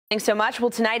Thanks so much. Well,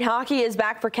 tonight hockey is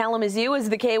back for Kalamazoo as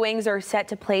the K-Wings are set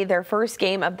to play their first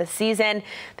game of the season.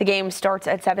 The game starts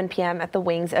at 7 p.m. at the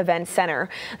Wings Event Center.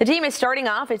 The team is starting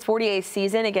off its 48th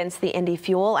season against the Indy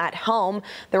Fuel at home.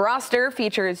 The roster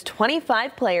features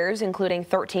 25 players, including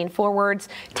 13 forwards,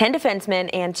 10 defensemen,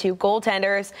 and 2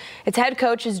 goaltenders. Its head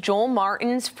coach is Joel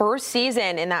Martin's first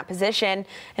season in that position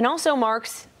and also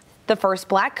marks the first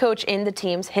black coach in the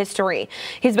team's history.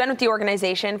 He's been with the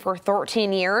organization for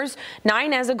 13 years,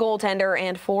 9 as a goaltender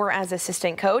and 4 as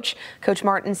assistant coach. Coach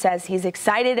Martin says he's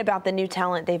excited about the new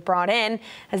talent they've brought in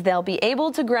as they'll be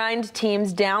able to grind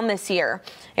teams down this year.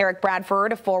 Eric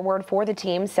Bradford, a forward for the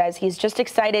team, says he's just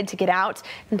excited to get out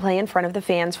and play in front of the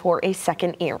fans for a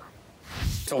second year.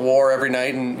 It's a war every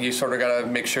night, and you sort of got to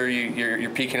make sure you're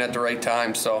peaking at the right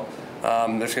time. So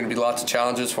there's going to be lots of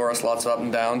challenges for us, lots of up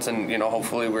and downs, and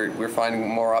hopefully we're finding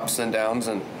more ups than downs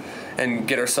and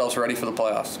get ourselves ready for the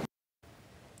playoffs.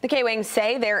 The K-Wings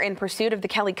say they're in pursuit of the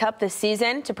Kelly Cup this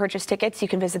season. To purchase tickets, you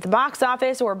can visit the box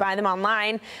office or buy them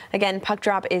online. Again, puck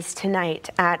drop is tonight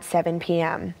at 7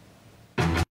 p.m.